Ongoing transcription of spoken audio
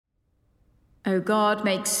O God,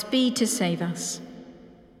 make speed to save us.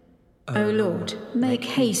 O Lord, make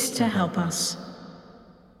haste to help us.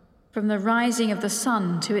 From the rising of the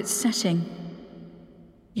sun to its setting,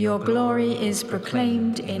 your glory is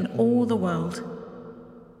proclaimed in all the world.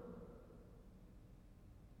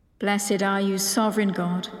 Blessed are you, sovereign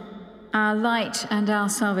God, our light and our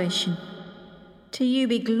salvation. To you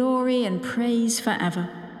be glory and praise forever.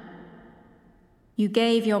 You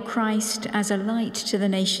gave your Christ as a light to the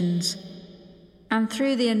nations, and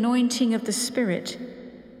through the anointing of the Spirit,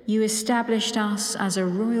 you established us as a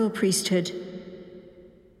royal priesthood.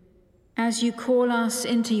 As you call us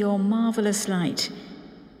into your marvelous light,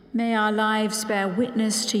 may our lives bear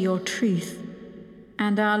witness to your truth,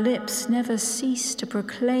 and our lips never cease to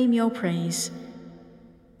proclaim your praise.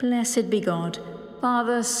 Blessed be God,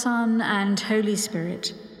 Father, Son, and Holy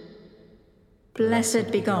Spirit.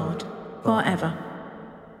 Blessed be God forever.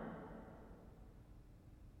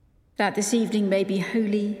 That this evening may be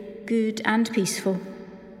holy, good, and peaceful,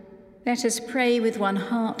 let us pray with one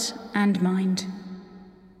heart and mind.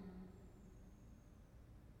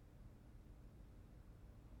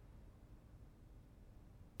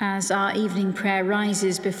 As our evening prayer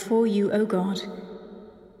rises before you, O God,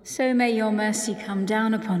 so may your mercy come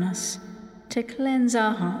down upon us to cleanse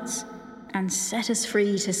our hearts and set us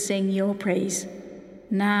free to sing your praise,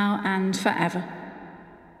 now and forever.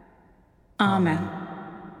 Amen.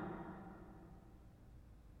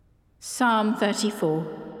 Psalm 34.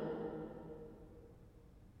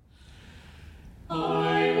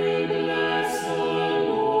 I will bless the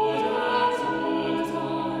Lord at all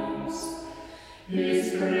times.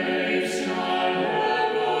 His praise shall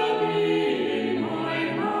ever be in my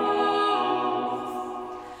mouth.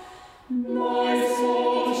 My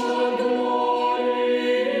soul shall glory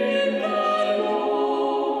in the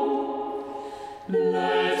Lord.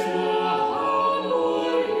 Let the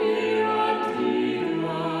humble hear and be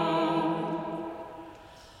glad.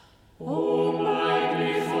 O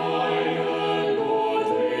magnify the Lord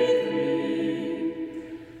with me.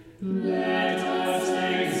 Let us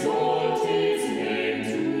exalt his name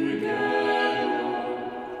together.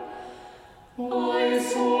 I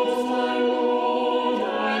sought the Lord,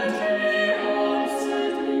 and he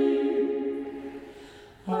answered me,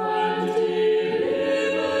 and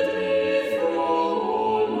delivered me from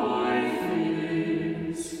all my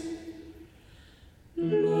fears.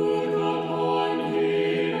 Look upon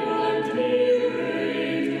him and be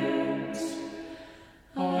radiant,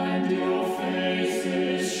 and your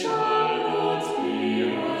faces shall not be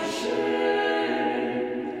ashamed.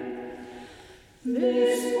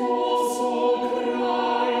 This also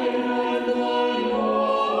cried, and the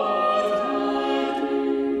Lord heard me,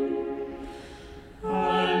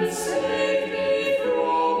 and saved me from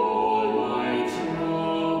all my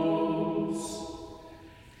troubles.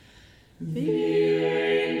 The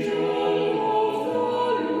angel of the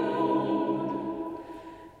Lord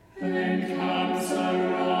encamps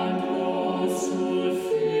around those who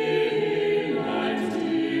fear him and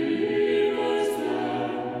delivers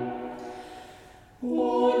them.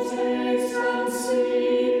 Oh, taste and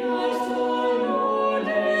see that the Lord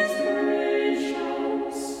is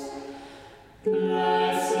gracious.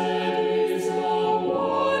 Blessed is the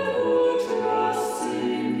one who trusts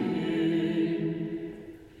in him.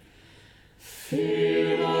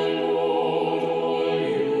 Fear the Lord, all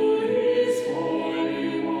you his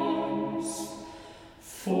holy ones,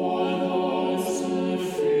 for those who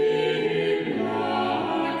fear him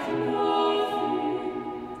lack nothing.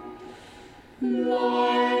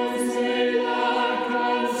 Lions may lack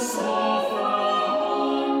and suffer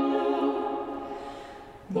hunger,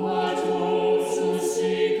 but those who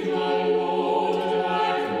seek the Lord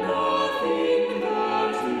lack nothing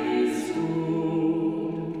that is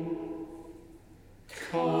good.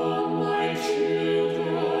 Come, my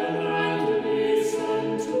children, and listen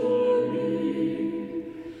to me.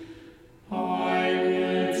 I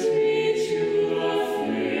will teach you the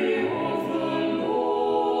fear of the Lord.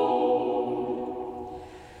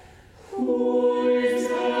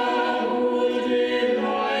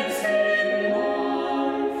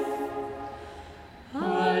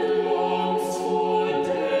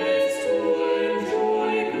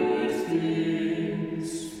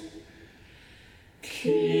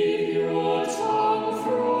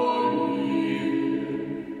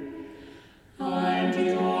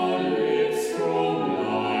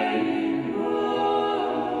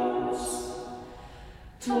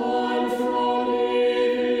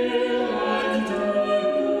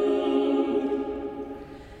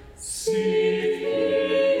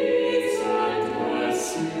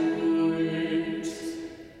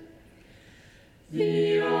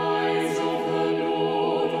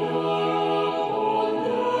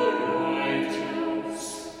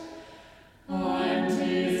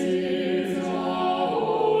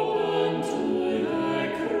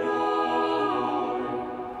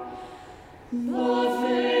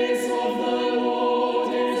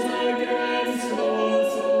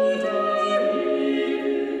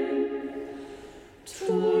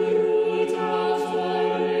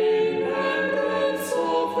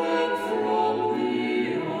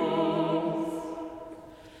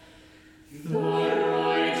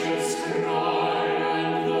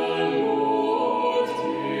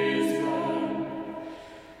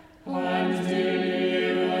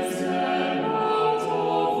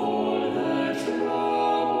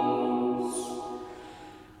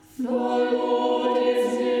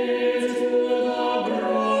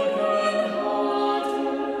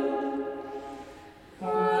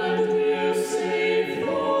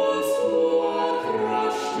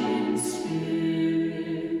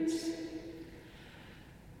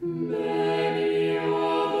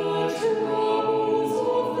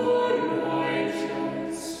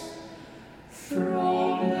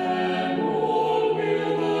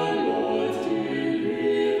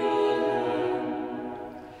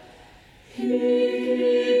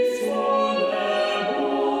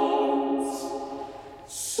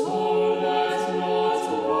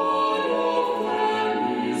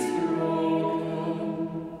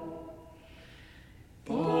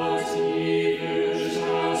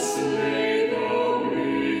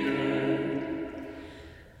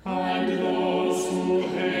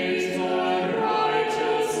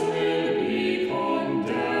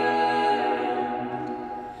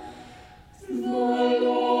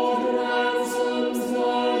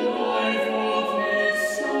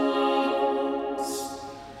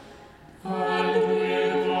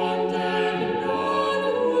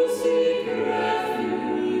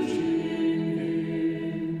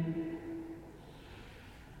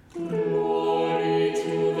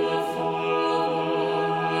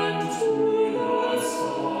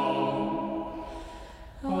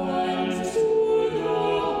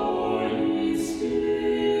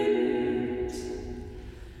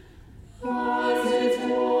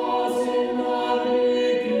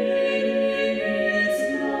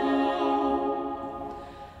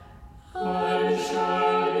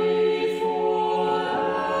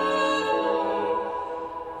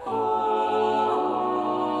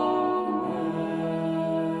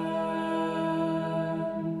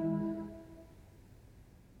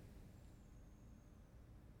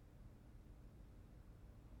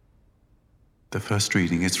 The first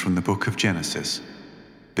reading is from the book of Genesis,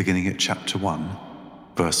 beginning at chapter 1,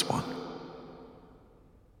 verse 1.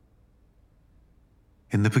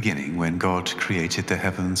 In the beginning, when God created the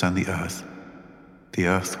heavens and the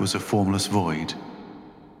earth was a formless void,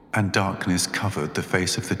 and darkness covered the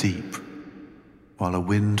face of the deep, while a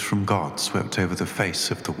wind from God swept over the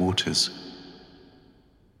face of the waters.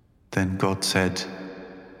 Then God said,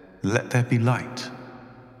 "Let there be light,"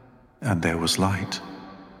 and there was light.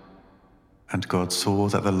 And God saw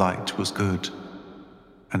that the light was good,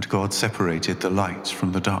 and God separated the light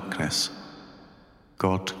from the darkness.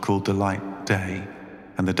 God called the light day,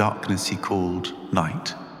 and the darkness he called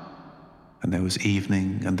night. And there was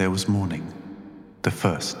evening and there was morning, the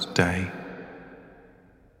first day.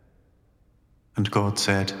 And God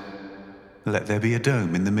said, "Let there be a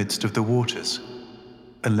dome in the midst of the waters,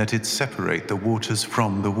 and let it separate the waters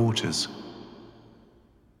from the waters."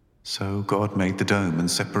 So God made the dome and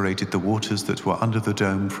separated the waters that were under the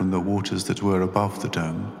dome from the waters that were above the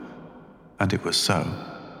dome. And it was so.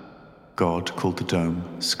 God called the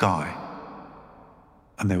dome sky.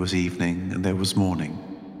 And there was evening and there was morning,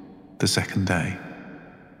 the second day.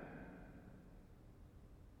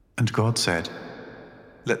 And God said,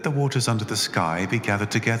 "Let the waters under the sky be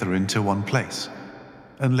gathered together into one place,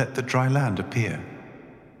 and let the dry land appear."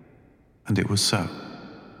 And it was so.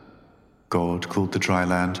 God called the dry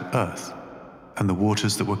land earth, and the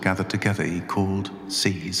waters that were gathered together he called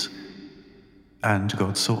seas. And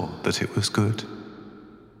God saw that it was good.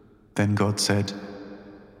 Then God said,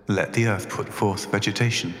 "Let the earth put forth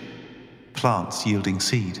vegetation, plants yielding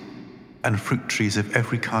seed, and fruit trees of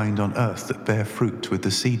every kind on earth that bear fruit with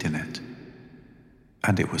the seed in it."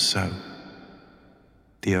 And it was so.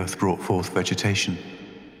 The earth brought forth vegetation,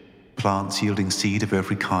 plants yielding seed of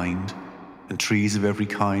every kind, and trees of every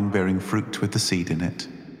kind bearing fruit with the seed in it.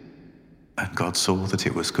 And God saw that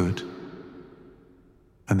it was good.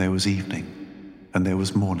 And there was evening, and there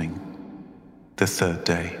was morning, the third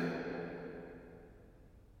day.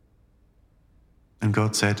 And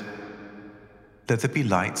God said, "Let there be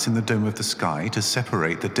lights in the dome of the sky to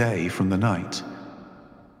separate the day from the night,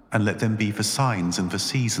 and let them be for signs and for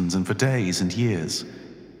seasons and for days and years,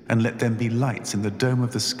 and let them be lights in the dome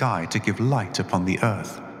of the sky to give light upon the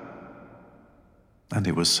earth." And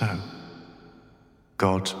it was so.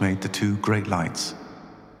 God made the two great lights,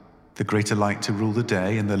 the greater light to rule the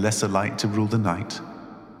day and the lesser light to rule the night,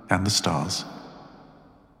 and the stars.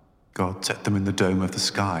 God set them in the dome of the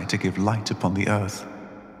sky to give light upon the earth,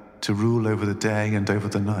 to rule over the day and over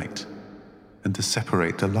the night, and to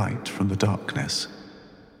separate the light from the darkness.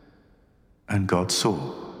 And God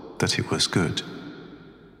saw that it was good.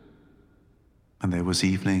 And there was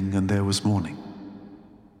evening and there was morning,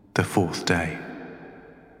 the fourth day.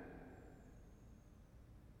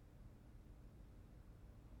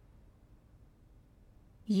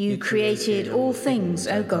 You created all things,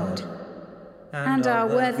 O God, and are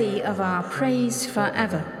worthy of our praise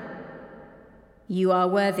forever. You are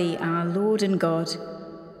worthy, our Lord and God,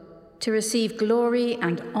 to receive glory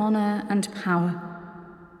and honor and power.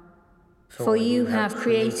 For you have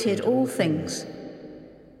created all things,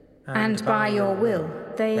 and by your will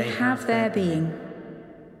they have their being.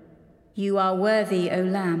 You are worthy, O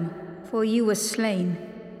Lamb, for you were slain,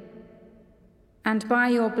 and by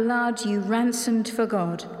your blood you ransomed for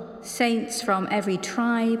God saints from every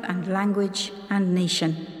tribe and language and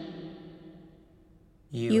nation.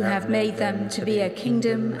 You have made them to be a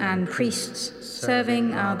kingdom and priests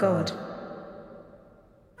serving our God,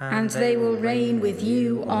 and they will reign with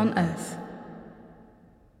you on earth.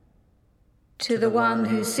 To the one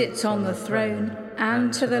who sits on the throne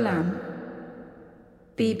and to the Lamb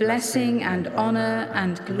be blessing and honor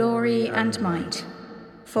and glory and might,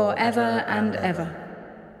 forever and ever.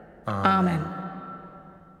 Amen.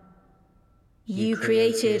 You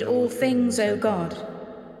created all things, O God,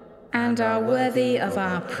 and are worthy of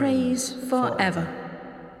our praise forever.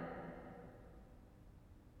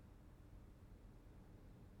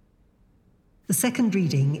 The second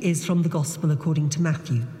reading is from the Gospel according to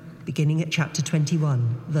Matthew, beginning at chapter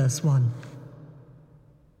 21, verse 1.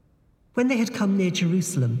 When they had come near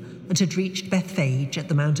Jerusalem and had reached Bethphage at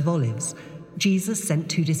the Mount of Olives, Jesus sent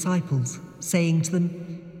 2 disciples, saying to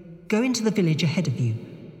them, "Go into the village ahead of you,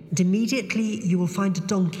 and immediately you will find a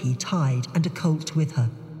donkey tied and a colt with her.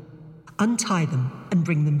 Untie them and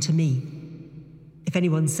bring them to me. If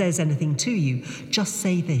anyone says anything to you, just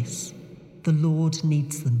say this, 'The Lord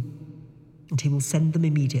needs them,' and he will send them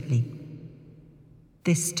immediately."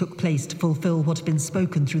 This took place to fulfill what had been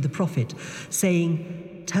spoken through the prophet,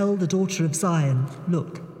 saying, "Tell the daughter of Zion,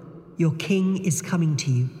 look, your king is coming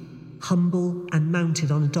to you, humble and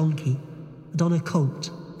mounted on a donkey, and on a colt,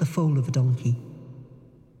 the foal of a donkey."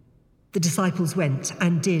 The disciples went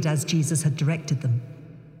and did as Jesus had directed them.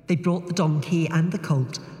 They brought the donkey and the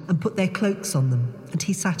colt and put their cloaks on them, and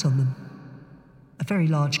he sat on them. A very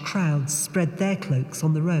large crowd spread their cloaks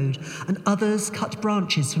on the road, and others cut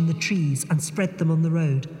branches from the trees and spread them on the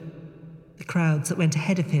road. The crowds that went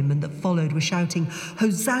ahead of him and that followed were shouting,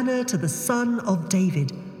 "Hosanna to the Son of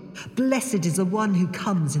David! Blessed is the one who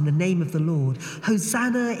comes in the name of the Lord!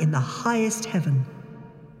 Hosanna in the highest heaven!"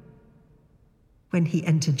 When he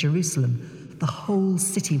entered Jerusalem, the whole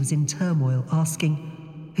city was in turmoil,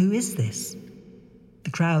 asking, "Who is this?"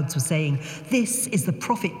 The crowds were saying, "This is the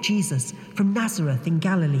prophet Jesus from Nazareth in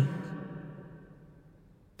Galilee."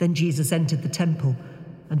 Then Jesus entered the temple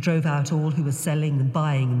and drove out all who were selling and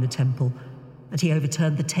buying in the temple, and he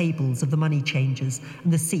overturned the tables of the money changers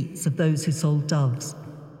and the seats of those who sold doves.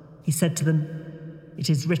 He said to them, "It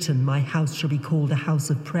is written, 'My house shall be called a house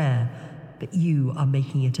of prayer,' but you are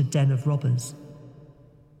making it a den of robbers."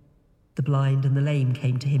 The blind and the lame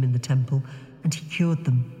came to him in the temple, and he cured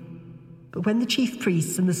them. But when the chief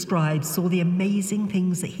priests and the scribes saw the amazing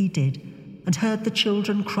things that he did, and heard the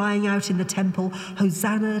children crying out in the temple,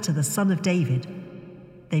 "Hosanna to the Son of David,"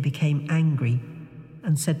 they became angry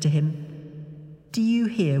and said to him, "Do you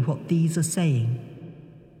hear what these are saying?"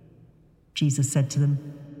 Jesus said to them,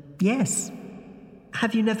 "Yes.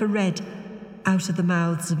 Have you never read, 'Out of the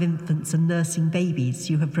mouths of infants and nursing babies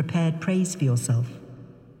you have prepared praise for yourself'?"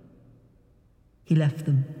 He left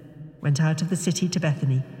them, went out of the city to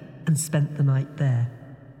Bethany, and spent the night there.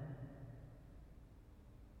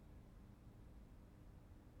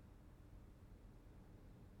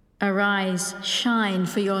 Arise, shine,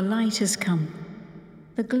 for your light has come.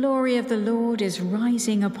 The glory of the Lord is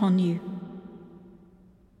rising upon you.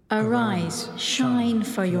 Arise, shine,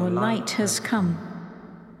 for your light has come.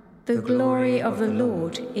 The glory of the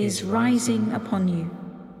Lord is rising upon you.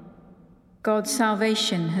 God's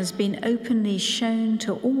salvation has been openly shown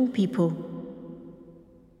to all people.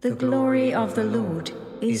 The glory of the Lord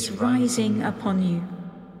is rising upon you.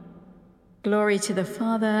 Glory to the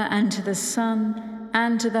Father, and to the Son,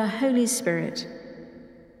 and to the Holy Spirit.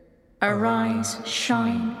 Arise,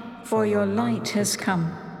 shine, for your light has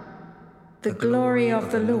come. The glory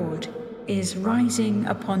of the Lord is rising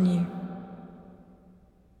upon you.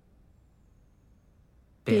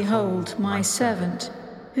 Behold my servant,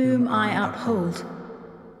 whom I uphold,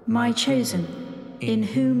 my chosen, in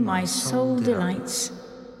whom my soul delights,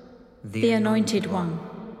 the Anointed One,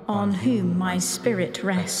 on whom my spirit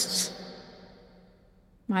rests.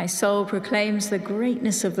 My soul proclaims the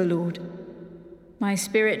greatness of the Lord. My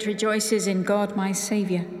spirit rejoices in God my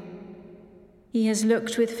Saviour. He has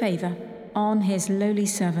looked with favour on his lowly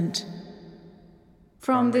servant.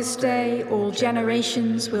 From this day all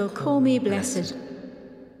generations will call me blessed.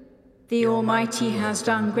 The Almighty has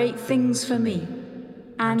done great things for me,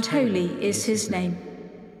 and holy is his name.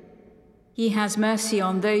 He has mercy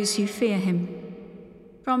on those who fear him,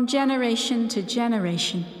 from generation to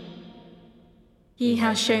generation. He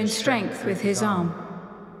has shown strength with his arm,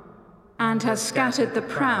 and has scattered the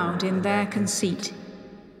proud in their conceit,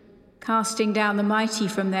 casting down the mighty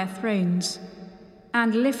from their thrones,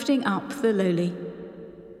 and lifting up the lowly.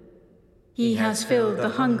 He has filled the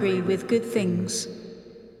hungry with good things,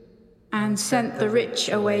 and sent the rich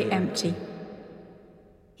away empty.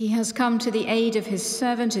 He has come to the aid of his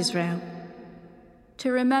servant Israel,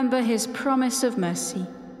 to remember his promise of mercy,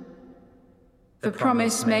 the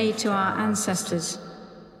promise made to our ancestors,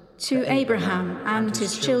 to Abraham and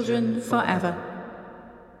his children forever.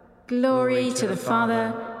 Glory to the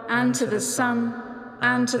Father, and to the Son,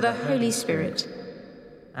 and to the Holy Spirit,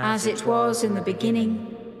 as it was in the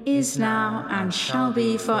beginning, is now, and shall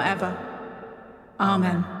be forever.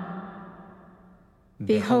 Amen.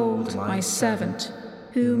 Behold my servant,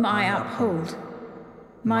 whom I uphold,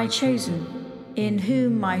 my chosen, in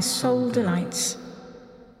whom my soul delights,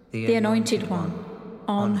 the Anointed One,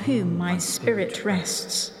 on whom my spirit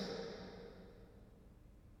rests.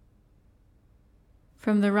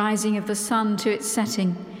 From the rising of the sun to its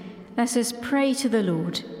setting, let us pray to the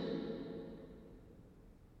Lord.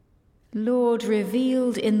 Lord,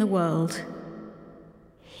 revealed in the world,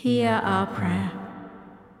 hear our prayer.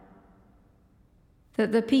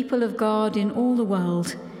 That the people of God in all the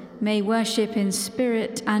world may worship in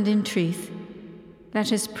spirit and in truth,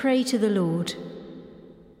 let us pray to the Lord.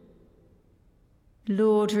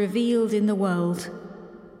 Lord, revealed in the world,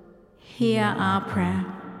 hear our prayer.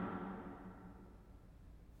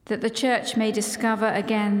 That the Church may discover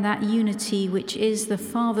again that unity which is the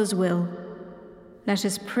Father's will, let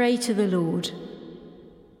us pray to the Lord.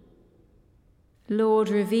 Lord,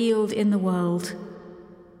 revealed in the world,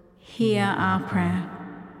 hear our prayer.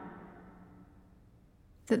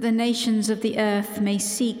 That the nations of the earth may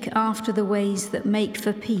seek after the ways that make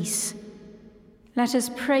for peace, let us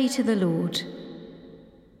pray to the Lord.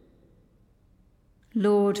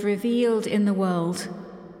 Lord, revealed in the world,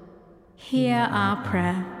 hear our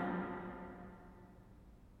prayer.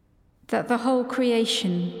 That the whole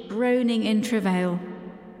creation, groaning in travail,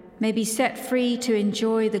 may be set free to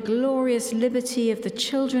enjoy the glorious liberty of the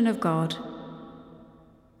children of God,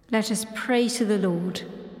 let us pray to the Lord.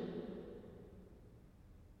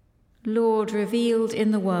 Lord, revealed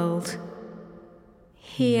in the world,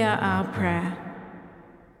 hear our prayer.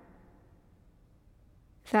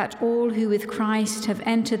 That all who with Christ have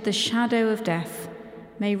entered the shadow of death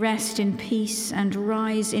may rest in peace and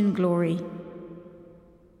rise in glory,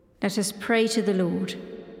 let us pray to the Lord.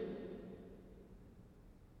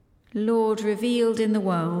 Lord, revealed in the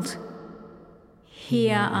world,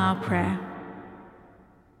 hear our prayer.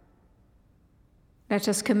 Let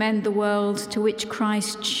us commend the world to which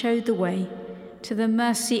Christ showed the way, to the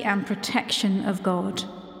mercy and protection of God.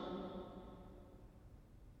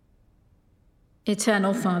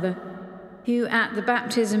 Eternal Father, who at the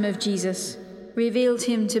baptism of Jesus revealed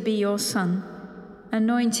him to be your Son,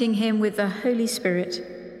 anointing him with the Holy Spirit,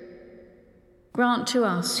 grant to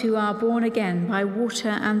us who are born again by water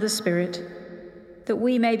and the Spirit, that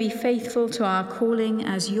we may be faithful to our calling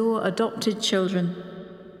as your adopted children,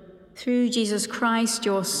 through Jesus Christ,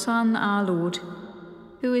 your Son, our Lord,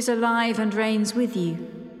 who is alive and reigns with you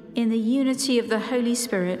in the unity of the Holy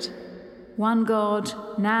Spirit, one God,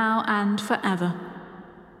 now and forever.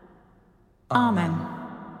 Amen.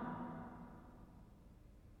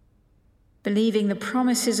 Believing the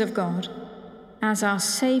promises of God, as our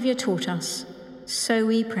Saviour taught us, so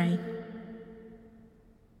we pray.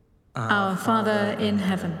 Our Father in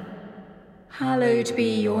heaven, hallowed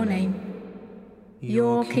be your name.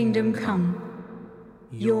 Your kingdom come,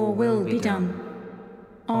 your will be done,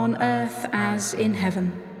 on earth as in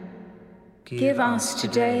heaven. Give us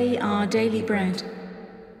today our daily bread.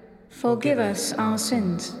 Forgive us our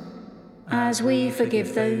sins, as we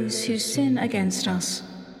forgive those who sin against us.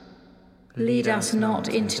 Lead us not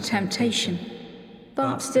into temptation,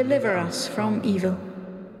 but deliver us from evil.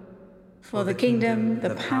 For the kingdom,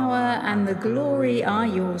 the power, and the glory are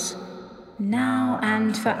yours, now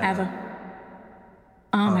and forever.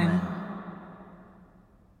 Amen.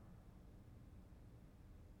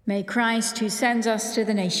 May Christ, who sends us to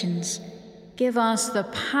the nations, give us the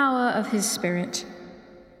power of his Spirit.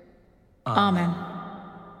 Amen.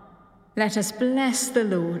 Let us bless the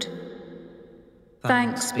Lord.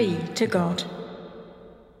 Thanks be to God.